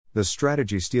The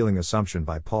Strategy Stealing Assumption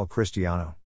by Paul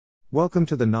Christiano. Welcome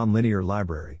to the Nonlinear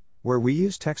Library, where we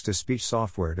use text-to-speech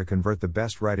software to convert the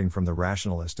best writing from the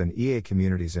Rationalist and EA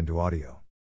communities into audio.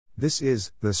 This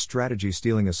is The Strategy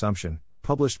Stealing Assumption,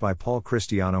 published by Paul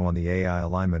Christiano on the AI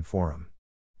Alignment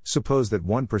Forum.Suppose that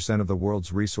 1% of the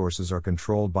world's resources are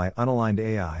controlled by unaligned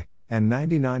AI, and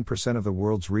 99% of the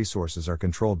world's resources are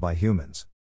controlled by humans.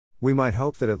 We might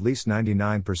hope that at least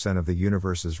 99% of the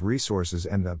universe's resources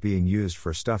end up being used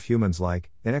for stuff humans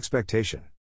like, in expectation.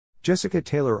 Jessica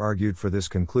Taylor argued for this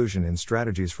conclusion in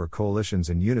Strategies for Coalitions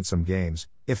and Unitsum Games.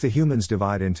 If the humans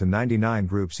divide into 99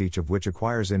 groups, each of which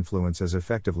acquires influence as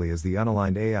effectively as the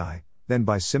unaligned AI, then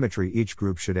by symmetry each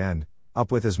group should end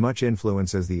up with as much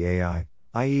influence as the AI,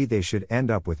 i.e. they should end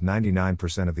up with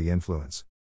 99% of the influence.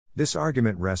 This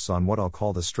argument rests on what I'll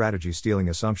call the strategy stealing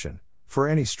assumption. For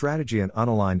any strategy an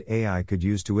unaligned AI could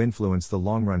use to influence the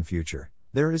long-run future,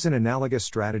 there is an analogous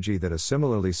strategy that a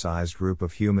similarly sized group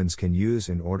of humans can use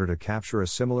in order to capture a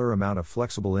similar amount of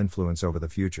flexible influence over the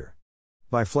future.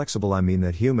 By flexible I mean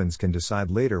that humans can decide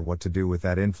later what to do with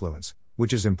that influence,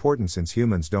 which is important since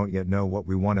humans don't yet know what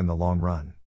we want in the long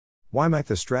run. Why might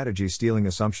the strategy stealing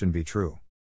assumption be true?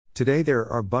 Today there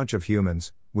are a bunch of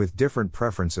humans, with different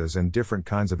preferences and different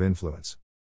kinds of influence.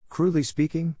 Crudely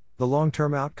speaking, the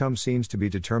long-term outcome seems to be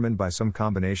determined by some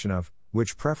combination of,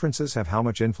 which preferences have how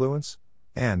much influence?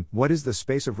 And, what is the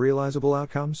space of realizable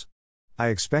outcomes? I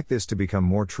expect this to become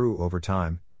more true over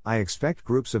time. I expect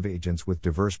groups of agents with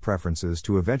diverse preferences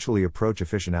to eventually approach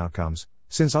efficient outcomes,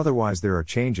 since otherwise there are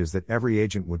changes that every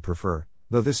agent would prefer,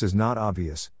 though this is not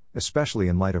obvious, especially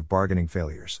in light of bargaining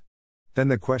failures. Then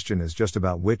the question is just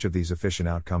about which of these efficient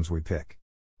outcomes we pick.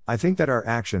 I think that our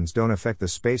actions don't affect the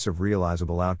space of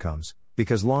realizable outcomes,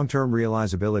 because long-term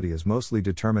realizability is mostly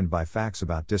determined by facts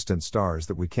about distant stars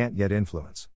that we can't yet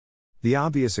influence. The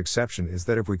obvious exception is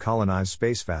that if we colonize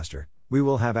space faster, we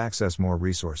will have access more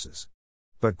resources.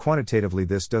 But quantitatively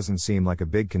this doesn't seem like a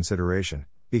big consideration,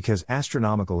 because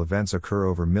astronomical events occur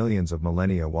over millions of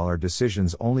millennia while our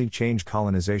decisions only change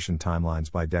colonization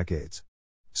timelines by decades.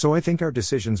 So I think our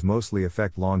decisions mostly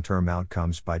affect long-term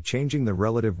outcomes by changing the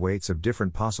relative weights of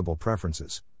different possible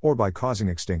preferences, or by causing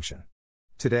extinction.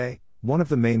 Today, one of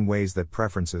the main ways that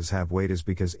preferences have weight is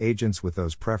because agents with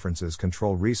those preferences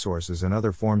control resources and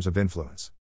other forms of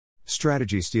influence.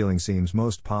 Strategy stealing seems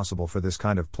most possible for this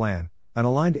kind of plan. An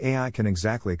aligned AI can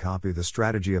exactly copy the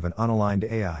strategy of an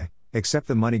unaligned AI, except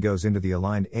the money goes into the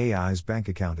aligned AI's bank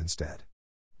account instead.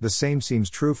 The same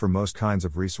seems true for most kinds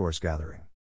of resource gathering.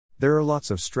 There are lots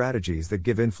of strategies that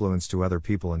give influence to other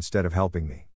people instead of helping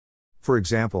me. For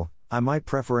example, I might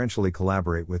preferentially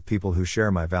collaborate with people who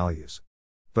share my values.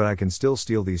 But I can still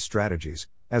steal these strategies,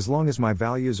 as long as my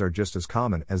values are just as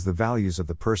common as the values of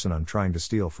the person I'm trying to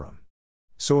steal from.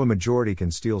 So a majority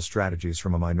can steal strategies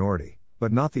from a minority,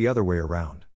 but not the other way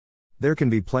around. There can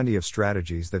be plenty of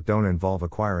strategies that don't involve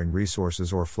acquiring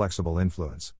resources or flexible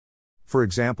influence. For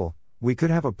example, we could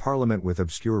have a parliament with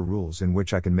obscure rules in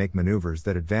which I can make maneuvers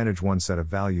that advantage one set of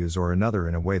values or another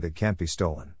in a way that can't be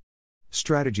stolen.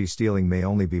 Strategy stealing may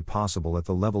only be possible at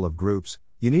the level of groups.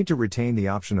 You need to retain the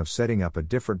option of setting up a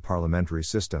different parliamentary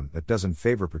system that doesn't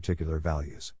favor particular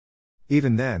values.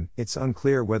 Even then, it's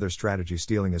unclear whether strategy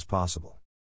stealing is possible.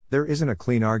 There isn't a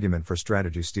clean argument for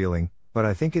strategy stealing, but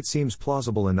I think it seems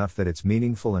plausible enough that it's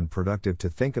meaningful and productive to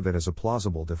think of it as a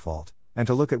plausible default, and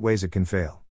to look at ways it can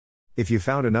fail. If you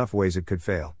found enough ways it could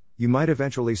fail, you might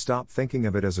eventually stop thinking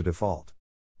of it as a default.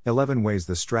 11 ways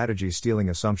the strategy stealing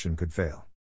assumption could fail.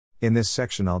 In this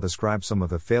section I'll describe some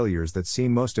of the failures that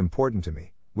seem most important to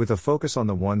me, with a focus on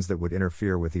the ones that would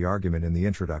interfere with the argument in the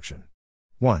introduction.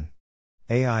 1.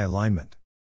 AI alignment.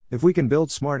 If we can build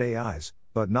smart AIs,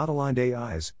 but not aligned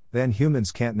AIs, then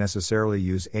humans can't necessarily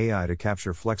use AI to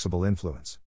capture flexible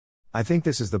influence. I think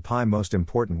this is the most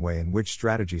important way in which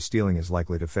strategy stealing is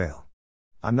likely to fail.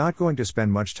 I'm not going to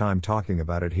spend much time talking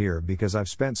about it here because I've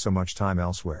spent so much time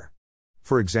elsewhere.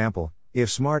 For example, if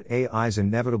smart AIs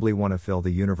inevitably want to fill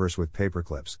the universe with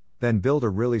paperclips, then build a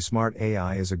really smart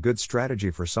AI is a good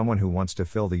strategy for someone who wants to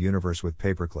fill the universe with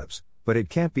paperclips, but it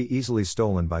can't be easily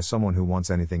stolen by someone who wants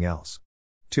anything else.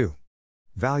 2.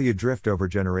 Value drift over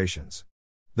generations.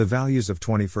 The values of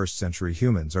 21st century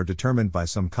humans are determined by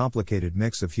some complicated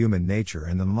mix of human nature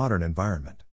and the modern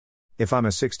environment. If I'm a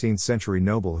 16th century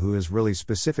noble who has really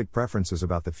specific preferences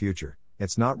about the future,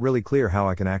 it's not really clear how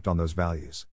I can act on those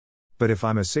values. But if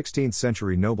I'm a 16th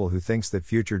century noble who thinks that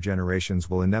future generations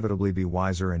will inevitably be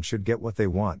wiser and should get what they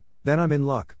want, then I'm in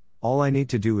luck. All I need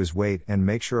to do is wait and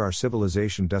make sure our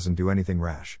civilization doesn't do anything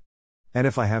rash. And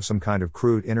if I have some kind of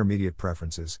crude intermediate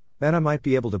preferences, then I might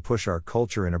be able to push our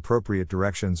culture in appropriate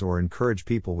directions or encourage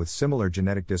people with similar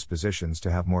genetic dispositions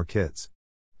to have more kids.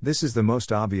 This is the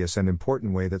most obvious and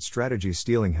important way that strategy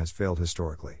stealing has failed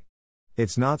historically.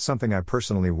 It's not something I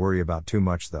personally worry about too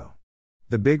much though.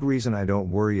 The big reason I don't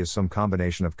worry is some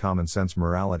combination of common sense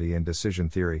morality and decision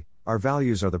theory. Our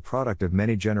values are the product of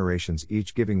many generations,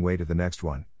 each giving way to the next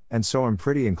one, and so I'm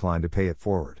pretty inclined to pay it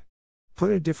forward.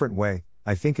 Put it a different way,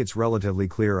 I think it's relatively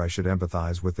clear I should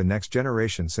empathize with the next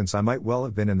generation since I might well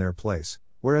have been in their place,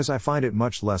 whereas I find it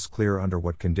much less clear under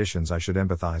what conditions I should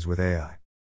empathize with AI.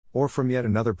 Or from yet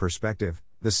another perspective,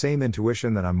 the same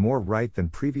intuition that I'm more right than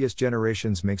previous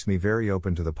generations makes me very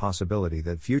open to the possibility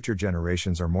that future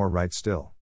generations are more right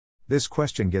still. This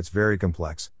question gets very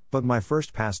complex, but my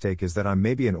first pass take is that I'm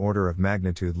maybe an order of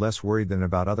magnitude less worried than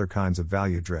about other kinds of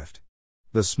value drift.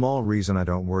 The small reason I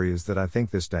don't worry is that I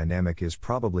think this dynamic is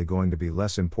probably going to be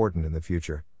less important in the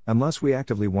future, unless we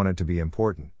actively want it to be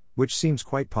important, which seems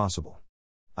quite possible.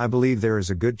 I believe there is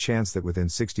a good chance that within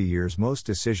 60 years most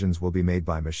decisions will be made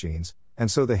by machines,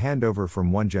 and so the handover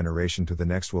from one generation to the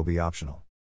next will be optional.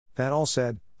 That all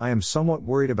said, I am somewhat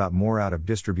worried about more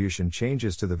out-of-distribution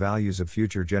changes to the values of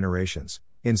future generations,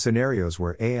 in scenarios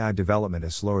where AI development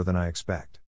is slower than I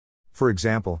expect. For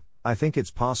example, I think it's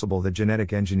possible that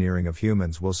genetic engineering of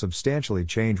humans will substantially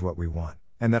change what we want,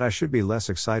 and that I should be less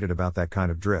excited about that kind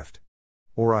of drift.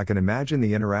 Or I can imagine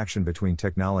the interaction between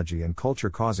technology and culture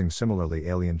causing similarly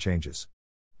alien changes.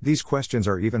 These questions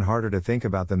are even harder to think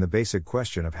about than the basic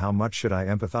question of how much should I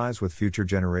empathize with future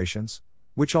generations,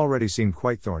 which already seemed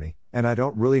quite thorny, and I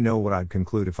don't really know what I'd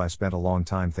conclude if I spent a long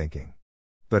time thinking.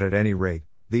 But at any rate,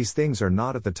 these things are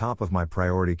not at the top of my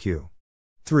priority queue.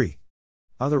 3.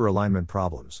 Other alignment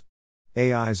problems.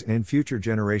 AIs and future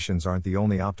generations aren't the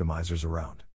only optimizers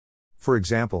around. For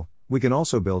example, we can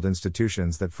also build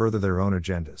institutions that further their own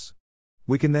agendas.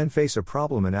 We can then face a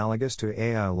problem analogous to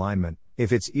AI alignment.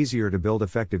 If it's easier to build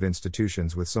effective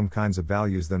institutions with some kinds of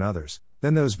values than others,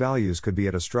 then those values could be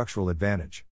at a structural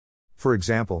advantage. For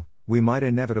example, we might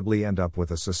inevitably end up with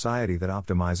a society that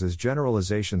optimizes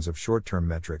generalizations of short-term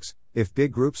metrics, if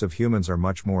big groups of humans are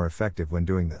much more effective when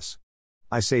doing this.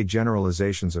 I say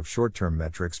generalizations of short-term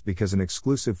metrics because an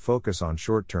exclusive focus on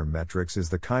short-term metrics is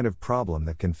the kind of problem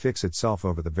that can fix itself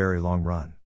over the very long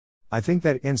run. I think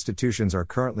that institutions are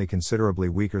currently considerably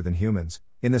weaker than humans,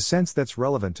 in the sense that's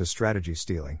relevant to strategy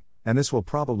stealing, and this will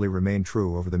probably remain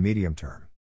true over the medium term.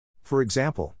 For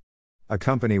example, a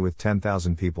company with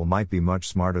 10,000 people might be much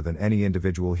smarter than any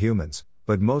individual humans,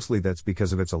 but mostly that's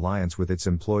because of its alliance with its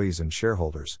employees and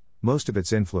shareholders. Most of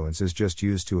its influence is just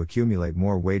used to accumulate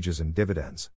more wages and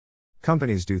dividends.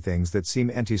 Companies do things that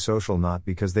seem antisocial not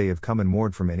because they have come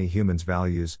inward from any human's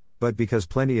values, but because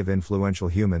plenty of influential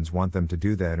humans want them to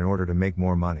do that in order to make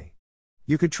more money.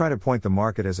 You could try to point the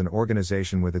market as an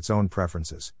organization with its own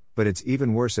preferences, but it's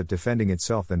even worse at defending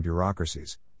itself than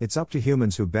bureaucracies. It's up to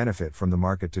humans who benefit from the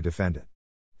market to defend it.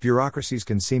 Bureaucracies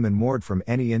can seem inward from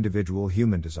any individual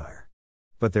human desire.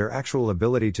 But their actual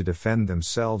ability to defend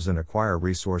themselves and acquire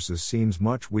resources seems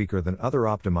much weaker than other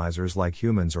optimizers like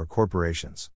humans or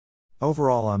corporations.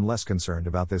 Overall, I'm less concerned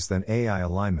about this than AI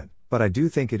alignment, but I do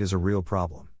think it is a real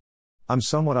problem. I'm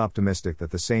somewhat optimistic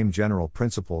that the same general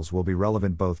principles will be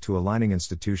relevant both to aligning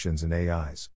institutions and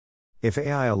AIs. If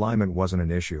AI alignment wasn't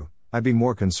an issue, I'd be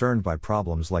more concerned by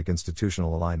problems like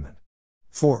institutional alignment.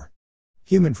 4.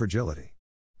 Human fragility.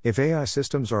 If AI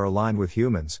systems are aligned with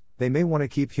humans, they may want to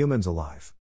keep humans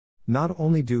alive. Not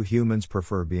only do humans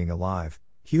prefer being alive,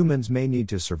 humans may need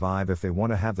to survive if they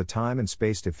want to have the time and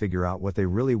space to figure out what they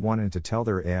really want and to tell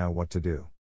their AI what to do.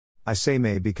 I say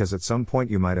may because at some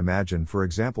point you might imagine, for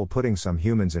example, putting some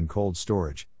humans in cold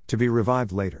storage, to be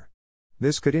revived later.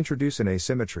 This could introduce an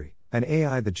asymmetry. An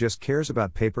AI that just cares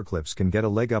about paperclips can get a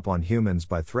leg up on humans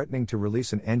by threatening to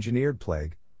release an engineered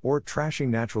plague, or trashing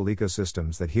natural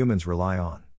ecosystems that humans rely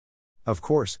on. Of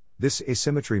course, this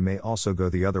asymmetry may also go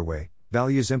the other way.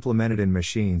 Values implemented in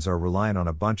machines are reliant on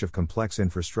a bunch of complex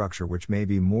infrastructure which may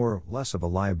be more or less of a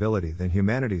liability than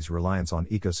humanity's reliance on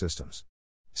ecosystems.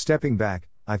 Stepping back,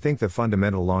 I think the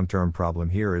fundamental long-term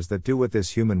problem here is that what this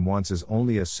human wants is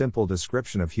only a simple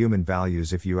description of human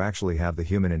values if you actually have the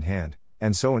human in hand,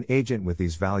 and so an agent with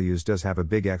these values does have a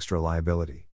big extra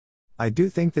liability. I do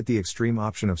think that the extreme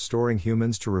option of storing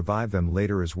humans to revive them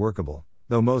later is workable,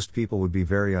 though most people would be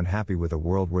very unhappy with a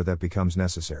world where that becomes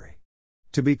necessary.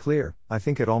 To be clear, I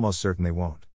think it almost certainly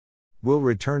won't. We'll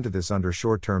return to this under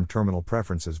short-term terminal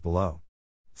preferences below.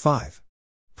 5.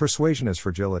 Persuasion as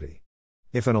fragility.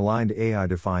 If an aligned AI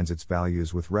defines its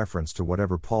values with reference to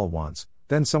whatever Paul wants,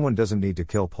 then someone doesn't need to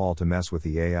kill Paul to mess with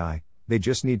the AI, they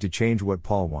just need to change what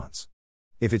Paul wants.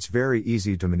 If it's very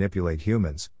easy to manipulate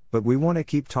humans, but we want to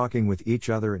keep talking with each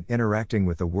other and interacting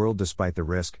with the world despite the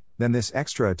risk, then this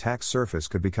extra attack surface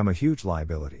could become a huge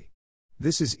liability.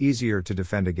 This is easier to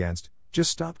defend against.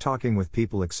 Just stop talking with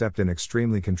people except in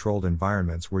extremely controlled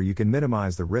environments where you can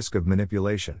minimize the risk of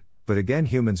manipulation, but again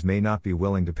humans may not be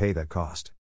willing to pay that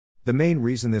cost. The main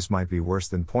reason this might be worse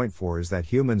than point 4 is that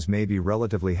humans may be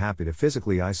relatively happy to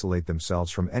physically isolate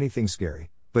themselves from anything scary,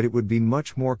 but it would be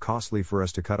much more costly for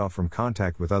us to cut off from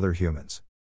contact with other humans.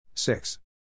 6.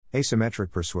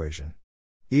 Asymmetric persuasion.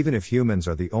 Even if humans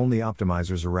are the only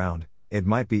optimizers around, it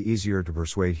might be easier to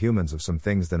persuade humans of some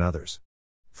things than others.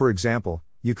 For example,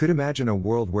 you could imagine a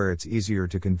world where it's easier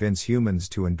to convince humans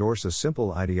to endorse a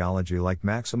simple ideology like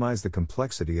maximize the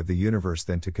complexity of the universe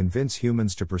than to convince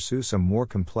humans to pursue some more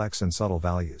complex and subtle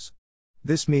values.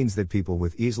 This means that people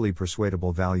with easily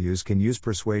persuadable values can use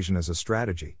persuasion as a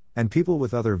strategy, and people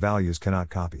with other values cannot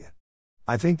copy it.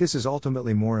 I think this is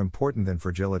ultimately more important than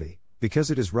fragility, because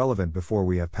it is relevant before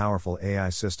we have powerful AI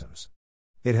systems.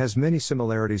 It has many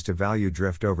similarities to value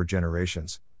drift over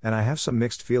generations, and I have some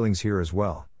mixed feelings here as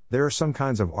well. There are some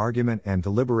kinds of argument and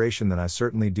deliberation that I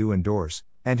certainly do endorse,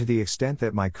 and to the extent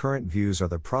that my current views are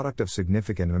the product of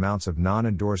significant amounts of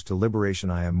non-endorsed deliberation,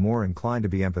 I am more inclined to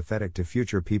be empathetic to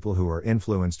future people who are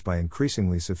influenced by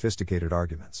increasingly sophisticated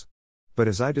arguments. But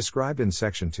as I described in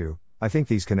Section 2, I think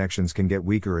these connections can get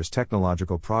weaker as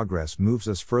technological progress moves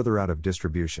us further out of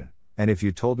distribution. And if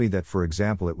you told me that, for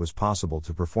example, it was possible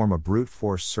to perform a brute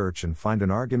force search and find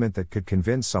an argument that could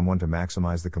convince someone to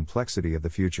maximize the complexity of the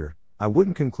future, I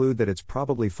wouldn't conclude that it's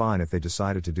probably fine if they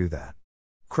decided to do that.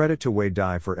 Credit to Wade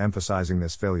Dye for emphasizing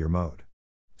this failure mode.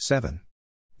 7.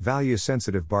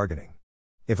 Value-sensitive bargaining.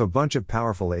 If a bunch of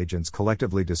powerful agents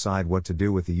collectively decide what to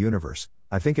do with the universe,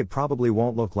 I think it probably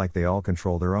won't look like they all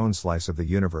control their own slice of the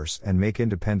universe and make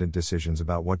independent decisions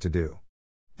about what to do.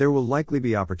 There will likely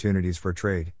be opportunities for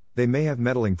trade. They may have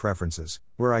meddling preferences,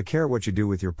 where I care what you do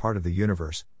with your part of the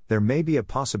universe. There may be a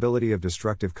possibility of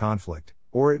destructive conflict,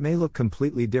 or it may look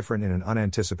completely different in an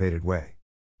unanticipated way.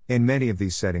 In many of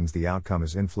these settings, the outcome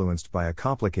is influenced by a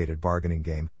complicated bargaining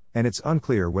game, and it's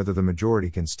unclear whether the majority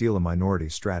can steal a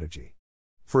minority's strategy.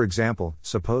 For example,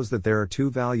 suppose that there are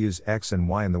two values X and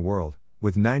Y in the world,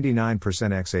 with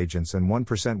 99% X agents and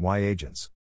 1% Y agents.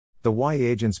 The Y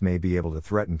agents may be able to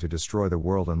threaten to destroy the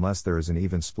world unless there is an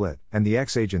even split, and the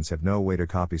X agents have no way to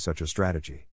copy such a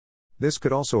strategy. This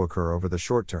could also occur over the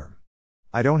short term.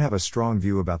 I don't have a strong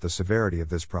view about the severity of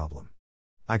this problem.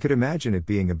 I could imagine it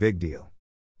being a big deal.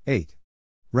 8.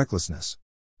 Recklessness.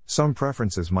 Some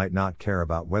preferences might not care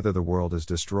about whether the world is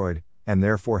destroyed, and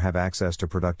therefore have access to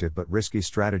productive but risky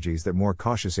strategies that more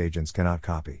cautious agents cannot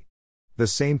copy. The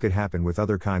same could happen with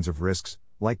other kinds of risks,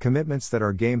 like commitments that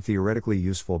are game theoretically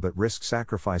useful but risk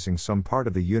sacrificing some part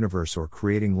of the universe or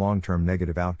creating long-term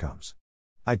negative outcomes.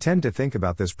 I tend to think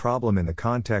about this problem in the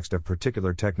context of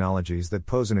particular technologies that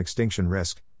pose an extinction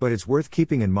risk, but it's worth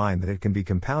keeping in mind that it can be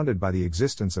compounded by the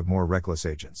existence of more reckless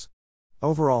agents.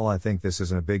 Overall, I think this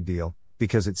isn't a big deal,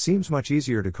 because it seems much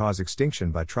easier to cause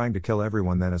extinction by trying to kill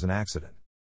everyone than as an accident.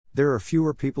 There are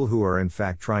fewer people who are in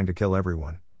fact trying to kill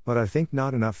everyone, but I think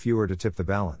not enough fewer to tip the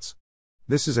balance.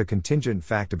 This is a contingent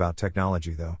fact about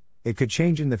technology though. It could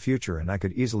change in the future and I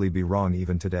could easily be wrong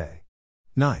even today.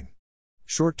 9.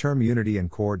 Short-term unity and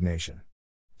coordination.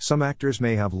 Some actors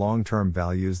may have long-term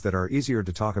values that are easier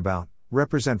to talk about,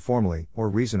 represent formally, or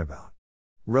reason about.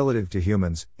 Relative to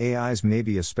humans, AIs may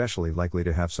be especially likely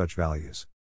to have such values.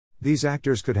 These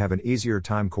actors could have an easier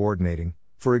time coordinating,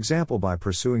 for example by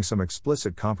pursuing some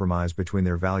explicit compromise between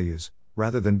their values,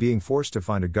 rather than being forced to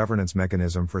find a governance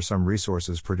mechanism for some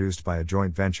resources produced by a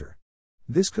joint venture.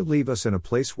 This could leave us in a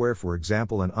place where, for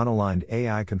example, an unaligned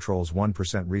AI controls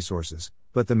 1% resources,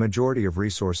 but the majority of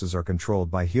resources are controlled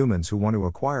by humans who want to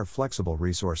acquire flexible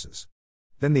resources.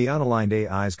 Then the unaligned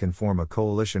AIs can form a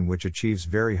coalition which achieves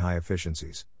very high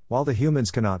efficiencies, while the humans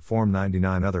cannot form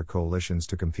 99 other coalitions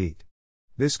to compete.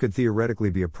 This could theoretically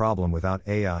be a problem without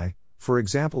AI. For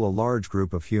example, a large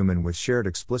group of humans with shared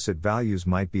explicit values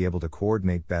might be able to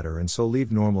coordinate better and so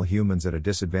leave normal humans at a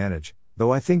disadvantage,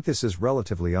 though I think this is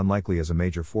relatively unlikely as a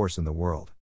major force in the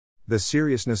world. The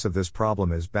seriousness of this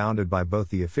problem is bounded by both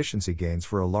the efficiency gains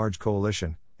for a large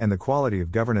coalition, and the quality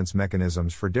of governance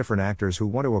mechanisms for different actors who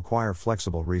want to acquire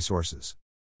flexible resources.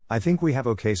 I think we have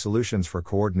okay solutions for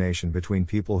coordination between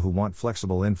people who want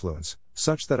flexible influence,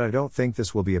 such that I don't think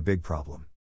this will be a big problem.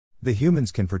 The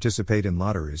humans can participate in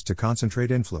lotteries to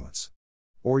concentrate influence.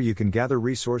 Or you can gather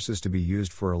resources to be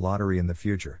used for a lottery in the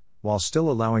future, while still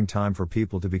allowing time for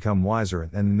people to become wiser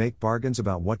and make bargains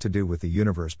about what to do with the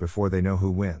universe before they know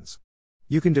who wins.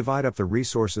 You can divide up the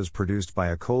resources produced by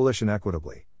a coalition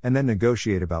equitably, and then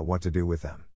negotiate about what to do with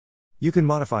them. You can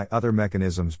modify other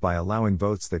mechanisms by allowing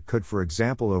votes that could, for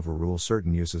example, overrule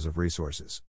certain uses of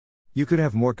resources. You could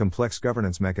have more complex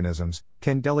governance mechanisms,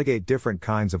 can delegate different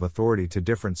kinds of authority to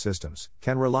different systems,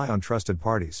 can rely on trusted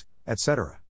parties,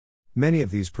 etc. Many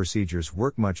of these procedures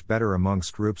work much better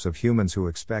amongst groups of humans who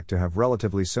expect to have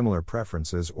relatively similar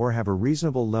preferences or have a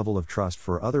reasonable level of trust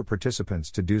for other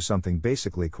participants to do something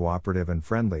basically cooperative and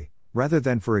friendly, rather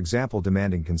than, for example,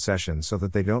 demanding concessions so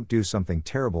that they don't do something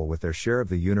terrible with their share of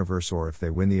the universe or if they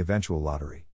win the eventual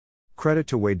lottery. Credit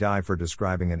to Wei Dai for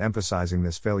describing and emphasizing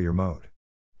this failure mode.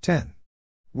 10.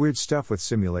 Weird stuff with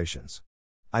simulations.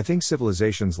 I think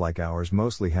civilizations like ours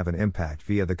mostly have an impact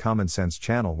via the common sense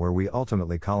channel where we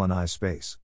ultimately colonize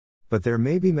space. But there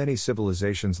may be many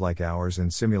civilizations like ours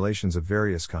in simulations of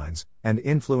various kinds, and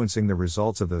influencing the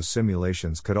results of those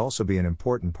simulations could also be an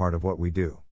important part of what we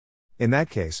do. In that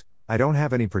case, I don't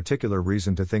have any particular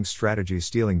reason to think strategy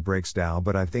stealing breaks down,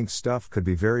 but I think stuff could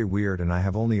be very weird and I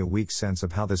have only a weak sense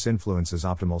of how this influences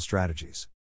optimal strategies.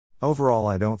 Overall,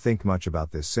 I don't think much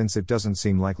about this since it doesn't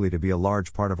seem likely to be a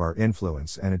large part of our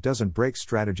influence and it doesn't break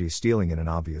strategy stealing in an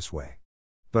obvious way.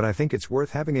 But I think it's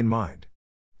worth having in mind.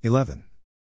 11.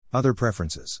 Other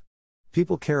preferences.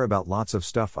 People care about lots of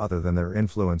stuff other than their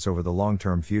influence over the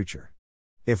long-term future.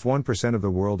 If 1% of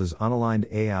the world is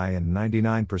unaligned AI and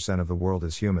 99% of the world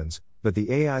is humans, but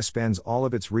the AI spends all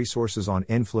of its resources on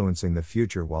influencing the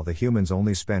future while the humans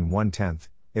only spend 1/10,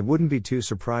 it wouldn't be too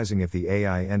surprising if the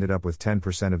AI ended up with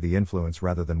 10% of the influence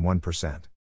rather than 1%.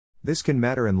 This can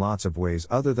matter in lots of ways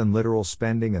other than literal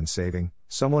spending and saving.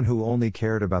 Someone who only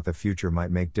cared about the future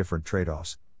might make different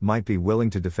trade-offs, might be willing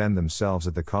to defend themselves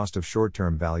at the cost of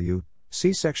short-term value,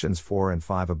 see sections 4 and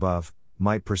 5 above,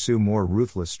 might pursue more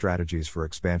ruthless strategies for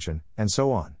expansion, and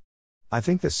so on. I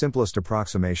think the simplest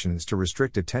approximation is to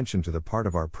restrict attention to the part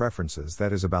of our preferences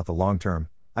that is about the long term.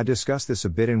 I discussed this a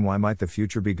bit in Why Might the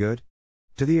Future Be Good?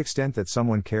 To the extent that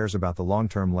someone cares about the long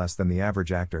term less than the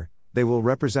average actor, they will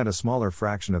represent a smaller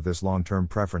fraction of this long-term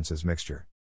preferences mixture.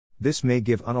 This may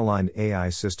give unaligned AI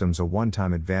systems a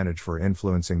one-time advantage for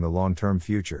influencing the long-term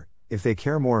future, if they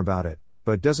care more about it,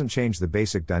 but doesn't change the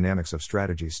basic dynamics of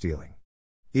strategy stealing.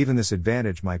 Even this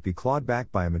advantage might be clawed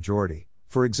back by a majority,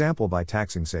 for example by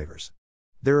taxing savers.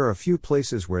 There are a few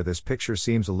places where this picture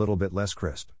seems a little bit less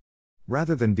crisp.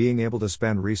 Rather than being able to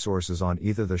spend resources on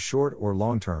either the short or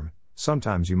long term,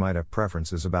 sometimes you might have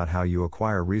preferences about how you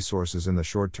acquire resources in the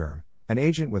short term. An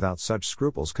agent without such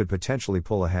scruples could potentially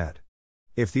pull ahead.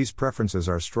 If these preferences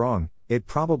are strong, it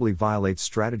probably violates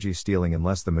strategy stealing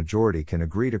unless the majority can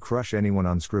agree to crush anyone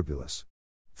unscrupulous.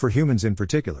 For humans in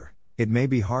particular, it may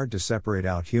be hard to separate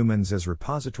out humans as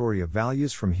repository of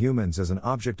values from humans as an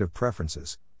object of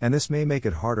preferences, and this may make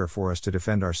it harder for us to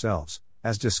defend ourselves,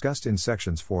 as discussed in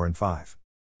sections 4 and 5.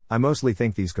 I mostly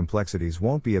think these complexities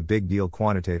won't be a big deal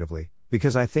quantitatively,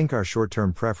 because I think our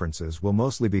short-term preferences will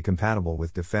mostly be compatible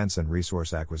with defense and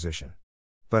resource acquisition.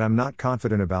 But I'm not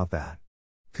confident about that.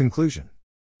 Conclusion.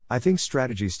 I think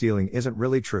strategy stealing isn't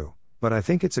really true, but I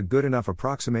think it's a good enough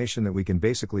approximation that we can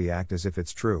basically act as if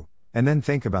it's true, and then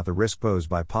think about the risk posed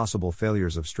by possible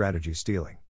failures of strategy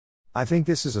stealing. I think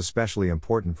this is especially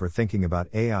important for thinking about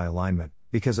AI alignment,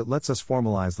 because it lets us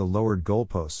formalize the lowered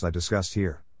goalposts I discussed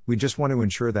here. We just want to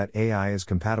ensure that AI is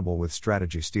compatible with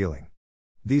strategy stealing.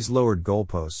 These lowered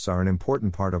goalposts are an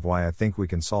important part of why I think we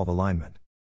can solve alignment.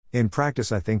 In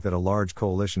practice, I think that a large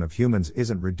coalition of humans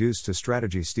isn't reduced to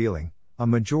strategy stealing. A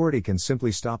majority can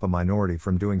simply stop a minority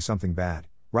from doing something bad,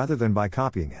 rather than by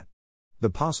copying it. The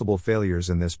possible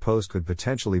failures in this post could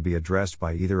potentially be addressed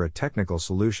by either a technical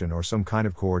solution or some kind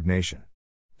of coordination.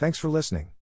 Thanks for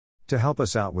listening. To help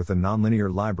us out with the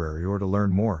Nonlinear Library or to learn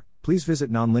more, please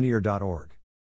visit nonlinear.org.